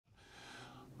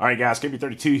All right, guys,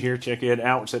 KB32 here. Check it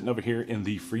out. We're sitting over here in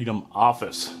the Freedom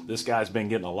office. This guy's been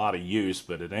getting a lot of use,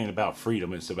 but it ain't about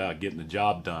freedom. It's about getting the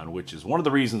job done, which is one of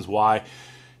the reasons why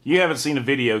you haven't seen a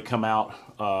video come out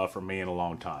from me in a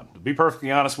long time. To be perfectly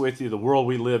honest with you, the world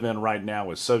we live in right now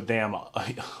is so damn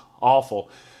awful.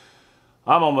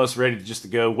 I'm almost ready to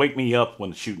go wake me up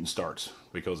when the shooting starts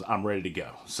because I'm ready to go.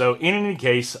 So in any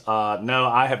case, no,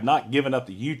 I have not given up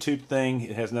the YouTube thing.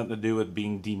 It has nothing to do with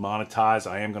being demonetized.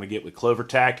 I am going to get with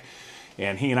CloverTac,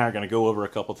 and he and I are going to go over a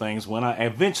couple things when I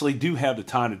eventually do have the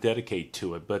time to dedicate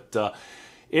to it. But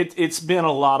it's been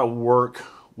a lot of work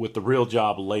with the real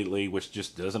job lately, which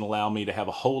just doesn't allow me to have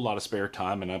a whole lot of spare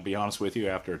time. And I'll be honest with you,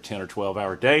 after a 10 or 12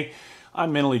 hour day,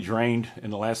 I'm mentally drained,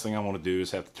 and the last thing I want to do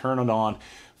is have to turn it on,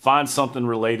 find something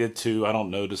related to, I don't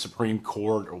know, the Supreme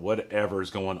Court or whatever is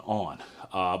going on.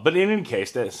 But in any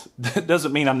case, that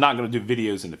doesn't mean I'm not going to do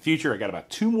videos in the future. I got about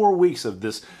 2 more weeks of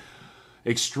this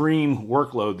extreme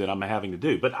workload that I'm having to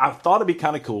do. But I thought it'd be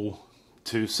kind of cool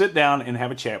to sit down and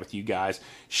have a chat with you guys,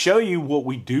 show you what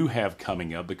we do have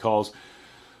coming up, because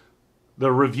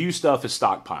the review stuff is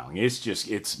stockpiling.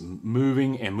 It's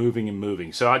moving and moving and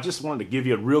moving. So I just wanted to give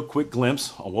you a real quick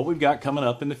glimpse on what we've got coming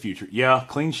up in the future. Yeah,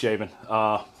 clean shaven,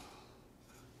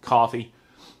 coffee,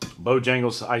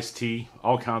 Bojangles iced tea,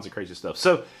 all kinds of crazy stuff.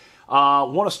 So I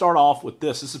want to start off with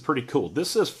this. This is pretty cool.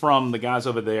 This is from the guys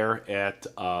over there at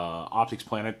Optics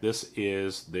Planet. This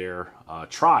is their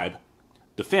Tribe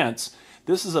Defense.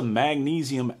 This is a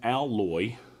magnesium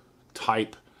alloy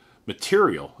type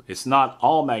material. It's not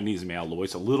all magnesium alloy.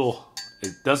 It's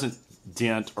it doesn't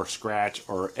dent or scratch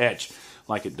or etch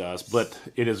like it does, but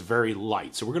it is very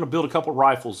light. So we're going to build a couple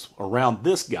rifles around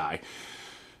this guy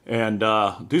and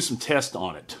do some tests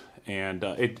on it. And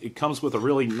it comes with a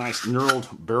really nice knurled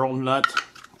barrel nut.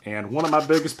 And one of my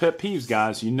biggest pet peeves,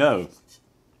 guys,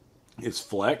 is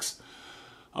flex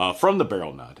from the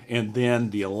barrel nut, and then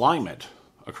the alignment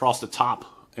across the top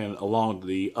and along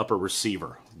the upper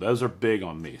receiver. Those are big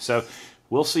on me. So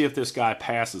we'll see if this guy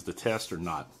passes the test or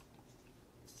not.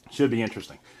 Should be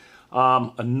interesting.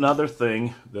 Another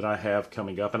thing that I have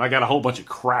coming up, and I got a whole bunch of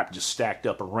crap just stacked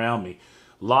up around me.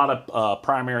 A lot of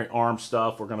primary arm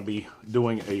stuff. We're going to be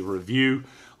doing a review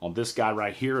on this guy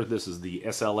right here. This is the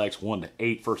SLX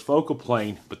 1-8 first focal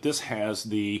plane, but this has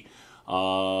the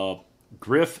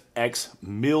Griff X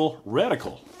Mill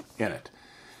reticle in it.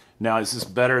 Now, is this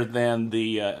better than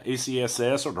the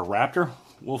ACSS or the Raptor?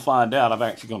 We'll find out. I'm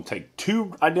actually going to take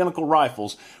 2 identical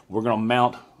rifles. We're going to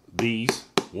mount these,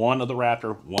 one of the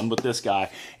Raptor, one with this guy,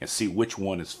 and see which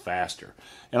one is faster.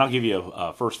 And I'll give you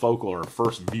a first focal or a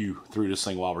first view through this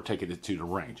thing while we're taking it to the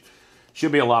range.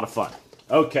 Should be a lot of fun.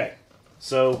 Okay,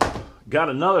 so got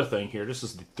another thing here. This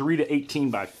is the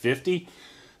 3-18x50.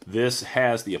 This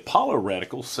has the Apollo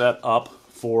reticle set up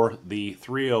for the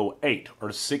 308 or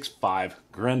 6.5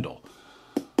 Grendel.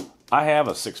 I have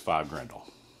a 6.5 Grendel,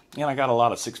 and I got a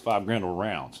lot of 6.5 Grendel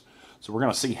rounds. So we're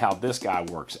going to see how this guy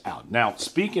works out. Now,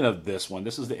 speaking of this one,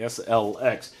 this is the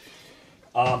SLX.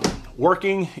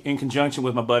 Working in conjunction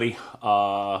with my buddy,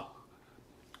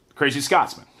 Crazy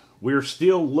Scotsman. We're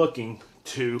still looking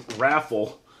to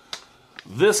raffle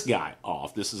this guy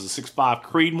off. This is a 6.5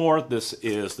 Creedmoor. This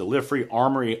is the Live Free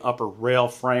Armory upper rail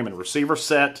frame and receiver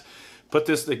set. Put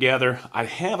this together. I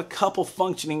have a couple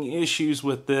functioning issues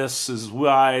with this. This is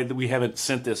why we haven't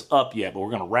sent this up yet, but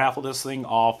we're going to raffle this thing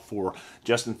off for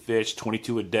Justin Fitch,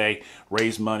 22 a day,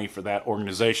 raise money for that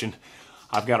organization.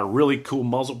 I've got a really cool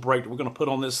muzzle brake that we're going to put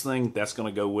on this thing. That's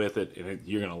going to go with it, and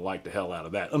you're going to like the hell out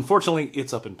of that. Unfortunately,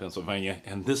 it's up in Pennsylvania,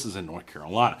 and this is in North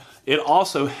Carolina. It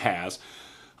also has,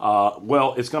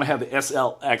 well, it's going to have the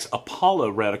SLX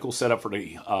Apollo reticle set up for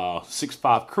the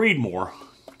 6.5 Creedmoor.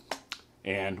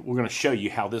 And we're going to show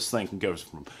you how this thing can go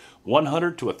from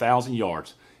 100 to 1,000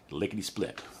 yards, lickety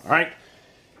split. All right.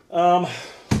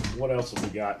 What else have we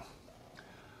got?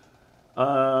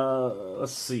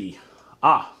 Let's see.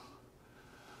 I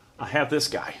have this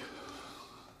guy.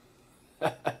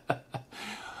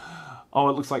 Oh,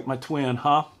 it looks like my twin,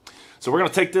 huh? So we're going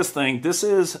to take this thing. This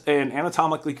is an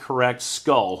anatomically correct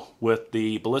skull with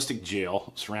the ballistic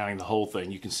gel surrounding the whole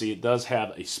thing. You can see it does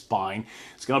have a spine.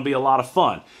 It's going to be a lot of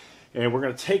fun. And we're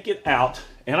going to take it out,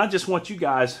 and I just want you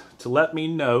guys to let me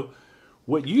know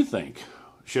what you think.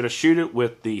 Should I shoot it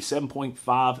with the 7.5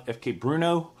 FK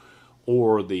Bruno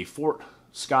or the Fort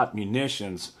Scott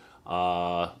Munitions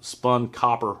spun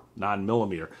copper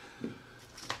 9mm?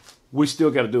 We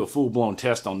still got to do a full-blown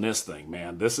test on this thing,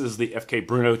 man. This is the FK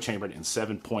Bruno chambered in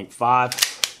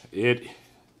 7.5.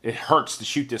 It hurts to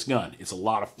shoot this gun. It's a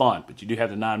lot of fun, but you do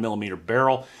have the 9mm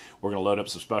barrel. We're going to load up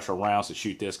some special rounds to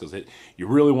shoot this because you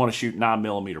really want to shoot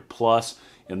 9mm plus.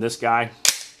 And this guy,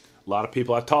 a lot of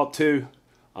people I talk to,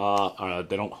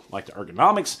 they don't like the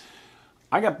ergonomics.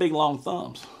 I got big, long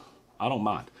thumbs. I don't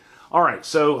mind. All right,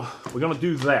 so we're going to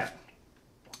do that.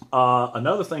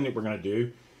 Another thing that we're going to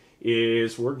do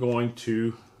is we're going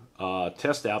to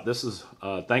test out. This is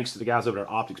thanks to the guys over at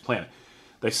Optics Planet.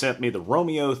 They sent me the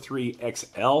Romeo 3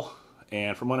 XL,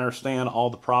 and from what I understand, all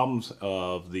the problems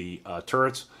of the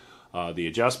turrets, the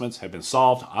adjustments have been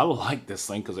solved. I like this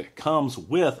thing because it comes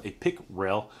with a pick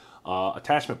rail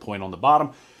attachment point on the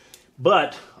bottom.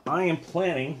 But I am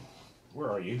planning, where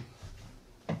are you?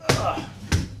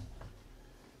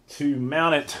 To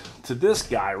mount it to this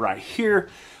guy right here.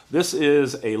 This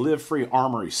is a Live Free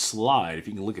Armory slide. If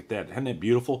you can look at that, isn't that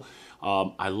beautiful?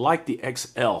 I like the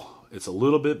XL. It's a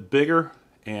little bit bigger,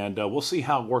 and we'll see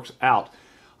how it works out.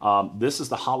 This is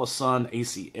the Holosun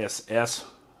ACSS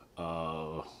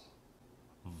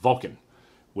Vulcan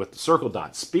with the circle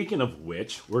dots. Speaking of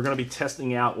which, we're going to be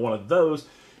testing out one of those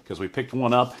because we picked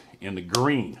one up in the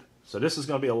green. So this is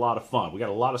going to be a lot of fun. We got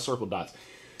a lot of circle dots.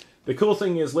 The cool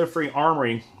thing is Live Free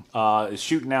Armory is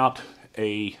shooting out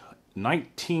a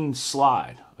 19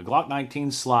 slide. A Glock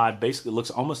 19 slide basically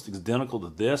looks almost identical to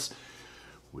this,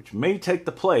 which may take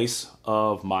the place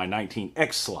of my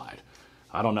 19X slide.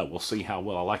 I don't know. We'll see how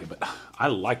well I like it, but I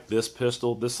like this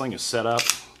pistol. This thing is set up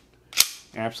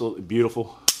absolutely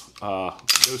beautiful.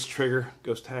 Ghost trigger,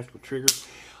 Ghost tactical trigger.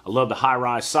 I love the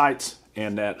high-rise sights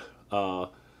and that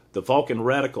the Vulcan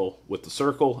reticle with the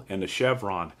circle and the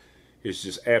chevron is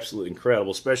just absolutely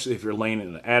incredible, especially if you're laying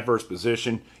in an adverse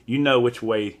position. You know which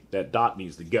way that dot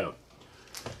needs to go.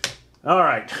 All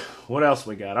right, what else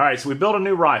we got? All right, so we built a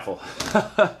new rifle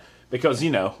because, you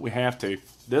know, we have to.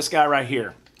 This guy right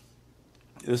here,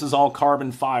 this is all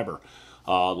carbon fiber.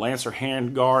 Lancer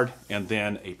handguard, and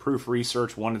then a Proof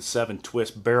Research 1-in-7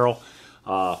 twist barrel.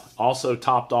 Also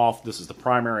topped off, this is the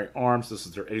primary arms. This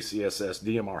is their ACSS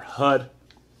DMR HUD.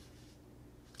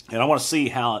 And I want to see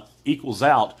how it equals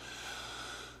out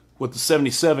with the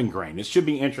 77 grain. It should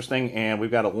be interesting, and we've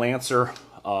got a Lancer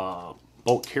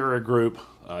bolt carrier group,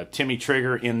 Timmy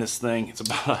trigger in this thing. It's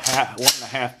about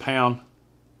 1.5 pound.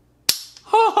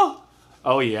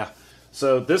 Oh yeah.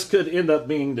 So this could end up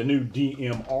being the new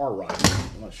DMR rifle.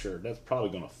 I'm not sure. That's probably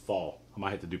going to fall. I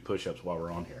might have to do push-ups while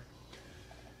we're on here.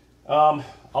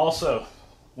 Also,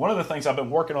 one of the things I've been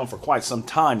working on for quite some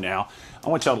time now, I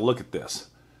want y'all to look at this.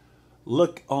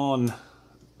 Look on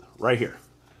right here.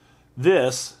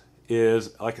 This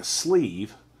is like a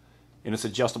sleeve, and it's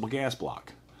adjustable gas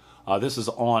block. This is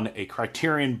on a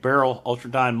Criterion barrel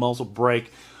Ultradyne muzzle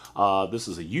brake. This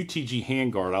is a UTG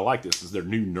handguard. I like this. This is their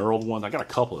new knurled one. I got a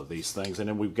couple of these things, and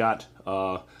then we've got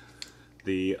what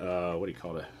do you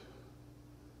call it?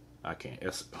 I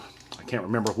can't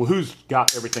remember who's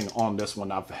got everything on this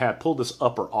one. I've had pulled this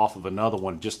upper off of another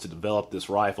one just to develop this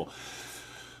rifle.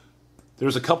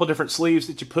 There's a couple different sleeves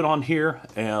that you put on here,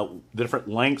 different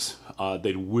lengths.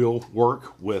 They will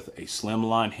work with a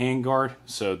slimline handguard,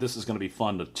 so this is going to be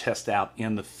fun to test out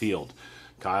in the field.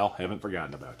 Kyle, haven't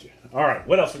forgotten about you. All right,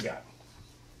 what else we got?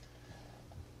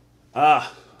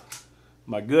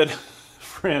 My good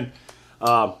friend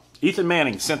Ethan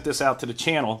Manning sent this out to the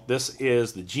channel. This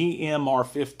is the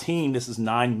GMR-15. This is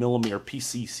 9mm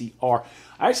PCCR.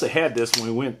 I actually had this when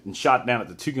we went and shot down at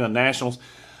the Two Gun Nationals.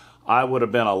 I would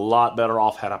have been a lot better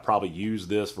off had I probably used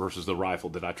this versus the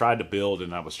rifle that I tried to build,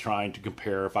 and I was trying to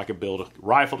compare if I could build a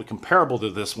rifle to comparable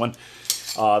to this one.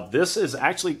 This has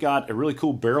actually got a really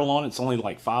cool barrel on it. It's only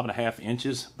like 5.5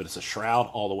 inches, but it's a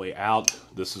shroud all the way out.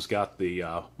 This has got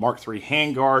the Mark III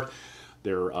handguard,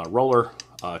 their roller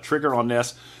trigger on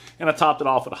this, and I topped it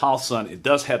off with a Holosun. It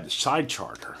does have the side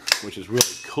charger, which is really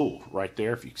cool right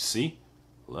there, if you can see.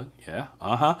 Look, yeah,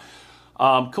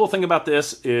 cool thing about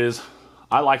this is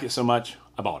I like it so much,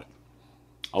 I bought it.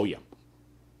 Oh yeah.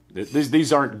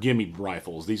 These aren't gimme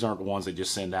rifles. These aren't the ones they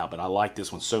just send out, but I like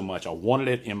this one so much. I wanted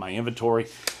it in my inventory.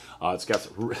 It's got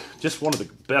just one of the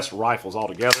best rifles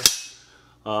altogether.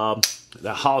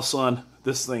 The Holosun,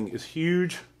 this thing is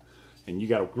huge, and you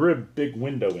got a really big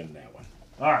window in that one.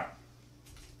 All right.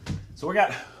 So we're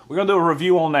gonna do a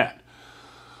review on that.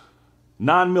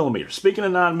 9mm. Speaking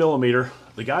of 9mm,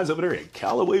 the guys over there at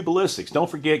Callaway Ballistics, don't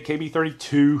forget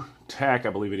KB32 TAC, I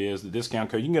believe it is, the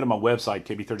discount code. You can go to my website,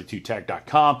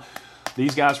 kb32tac.com.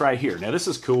 These guys right here. Now this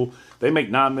is cool. They make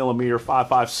 9mm,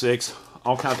 5.56,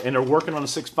 all kinds, and they're working on a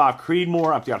 6.5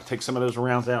 Creedmoor. I've got to take some of those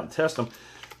rounds out and test them.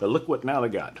 But look what now they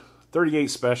got.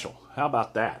 38 special. How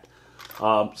about that?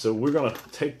 So we're gonna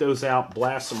take those out,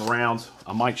 blast some rounds.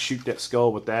 I might shoot that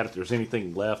skull with that if there's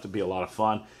anything left. It'd be a lot of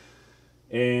fun.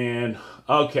 And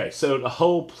okay, so the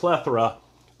whole plethora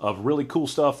of really cool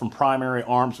stuff from Primary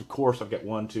Arms. Of course, I've got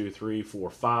 1, 2, 3, 4,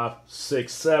 5,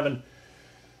 6, 7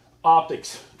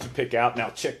 optics to pick out. Now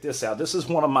check this out. This is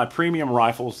one of my premium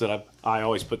rifles that I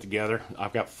always put together.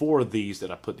 I've got 4 of these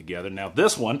that I put together. Now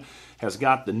this one has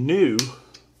got the new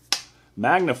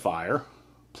magnifier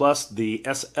plus the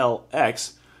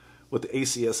SLX with the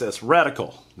ACSS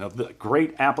reticle. Now, the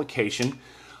great application.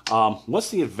 What's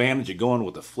the advantage of going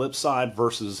with the flip side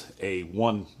versus a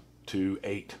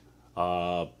 1-to-8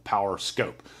 power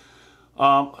scope?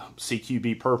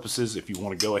 CQB purposes, if you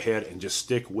want to go ahead and just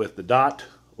stick with the dot,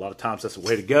 a lot of times that's the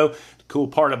way to go. The cool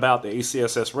part about the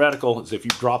ACSS reticle is if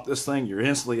you drop this thing, you're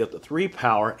instantly up to 3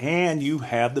 power, and you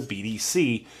have the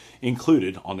BDC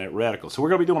included on that reticle. So we're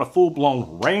going to be doing a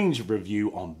full-blown range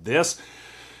review on this,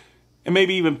 and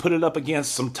maybe even put it up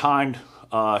against some timed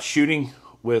shooting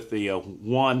with the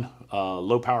one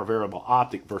low power variable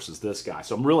optic versus this guy.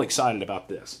 So I'm really excited about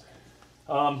this.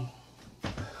 What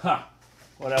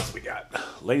else we got?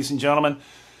 Ladies and gentlemen,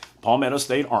 Palmetto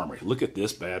State Armory. Look at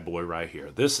this bad boy right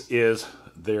here. This is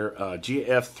their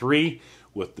GF3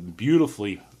 with the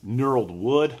beautifully knurled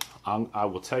wood. I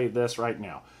will tell you this right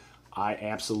now. I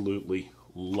absolutely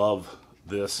love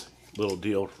this little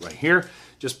deal right here.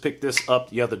 Just picked this up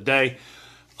the other day.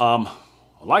 I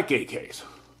like AKs.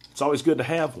 It's always good to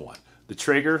have one. The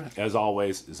trigger, as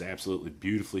always, is absolutely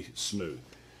beautifully smooth.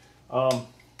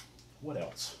 What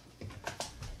else?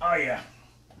 Oh yeah.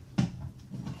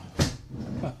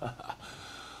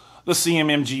 The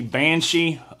CMMG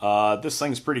Banshee. This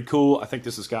thing's pretty cool. I think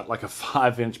this has got like a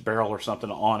 5-inch barrel or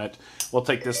something on it. We'll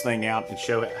take this thing out and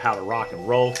show it how to rock and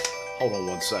roll. Hold on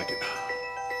one second.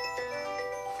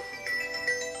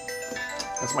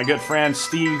 That's my good friend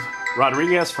Steve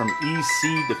Rodriguez from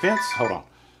EC Defense. Hold on,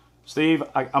 Steve.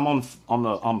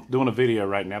 I'm doing a video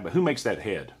right now. But who makes that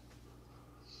head?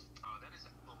 That is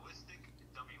Ballistic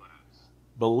Dummy Labs.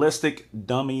 Ballistic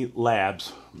Dummy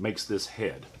Labs makes this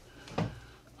head.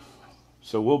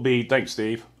 So we'll be. Thanks,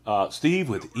 Steve. Steve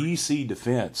with EC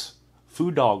Defense.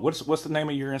 Food Dog. What's the name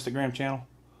of your Instagram channel?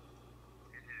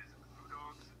 It is Food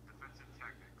Dog's Defensive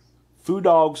Tactics. Food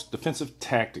Dog's Defensive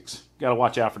Tactics. Got to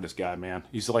watch out for this guy, man.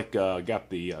 He's like got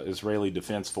the Israeli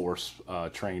Defense Force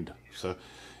trained. So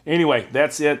anyway,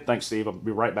 that's it. Thanks, Steve. I'll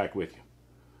be right back with you.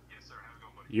 Yes, sir. Have a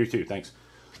good one. You too. Thanks.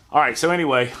 All right. So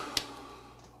anyway,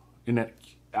 the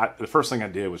first thing I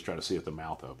did was try to see if the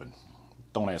mouth opened.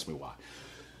 Don't ask me why.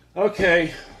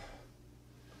 Okay.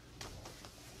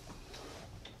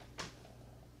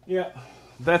 Yeah,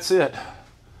 that's it.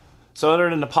 So other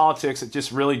than the politics, it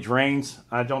just really drains.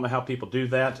 I don't know how people do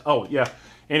that. Oh, yeah.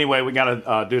 Anyway, we got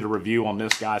to do the review on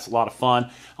this guy. It's a lot of fun.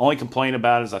 Only complaint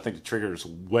about it is I think the trigger is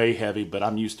way heavy, but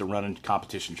I'm used to running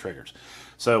competition triggers.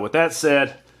 So with that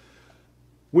said,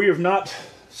 we have not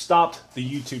stopped the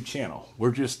YouTube channel.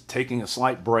 We're just taking a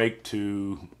slight break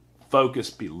to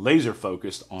be laser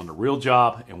focused on the real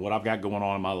job and what I've got going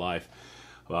on in my life.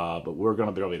 But we're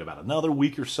going to be in about another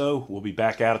week or so. We'll be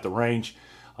back out at the range.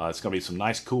 It's going to be some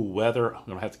nice, cool weather. I'm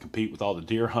going to have to compete with all the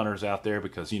deer hunters out there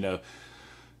because, you know,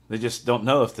 they just don't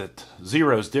know if that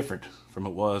zero is different from the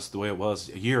way it was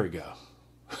a year ago.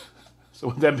 So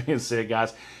with that being said,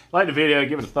 guys, like the video,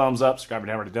 give it a thumbs up, subscribe if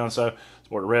you haven't already done so.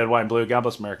 Support the red, white, and blue. God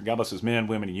bless America. God bless his men,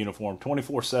 women in uniform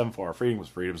 24/7 for our freedom,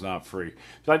 because freedom is not free. If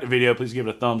you like the video, please give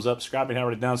it a thumbs up. Subscribe if you haven't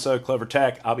already done so. Clever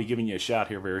Tack, I'll be giving you a shout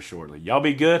here very shortly. Y'all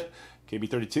be good.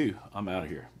 KB32, I'm out of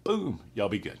here. Boom. Y'all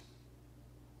be good.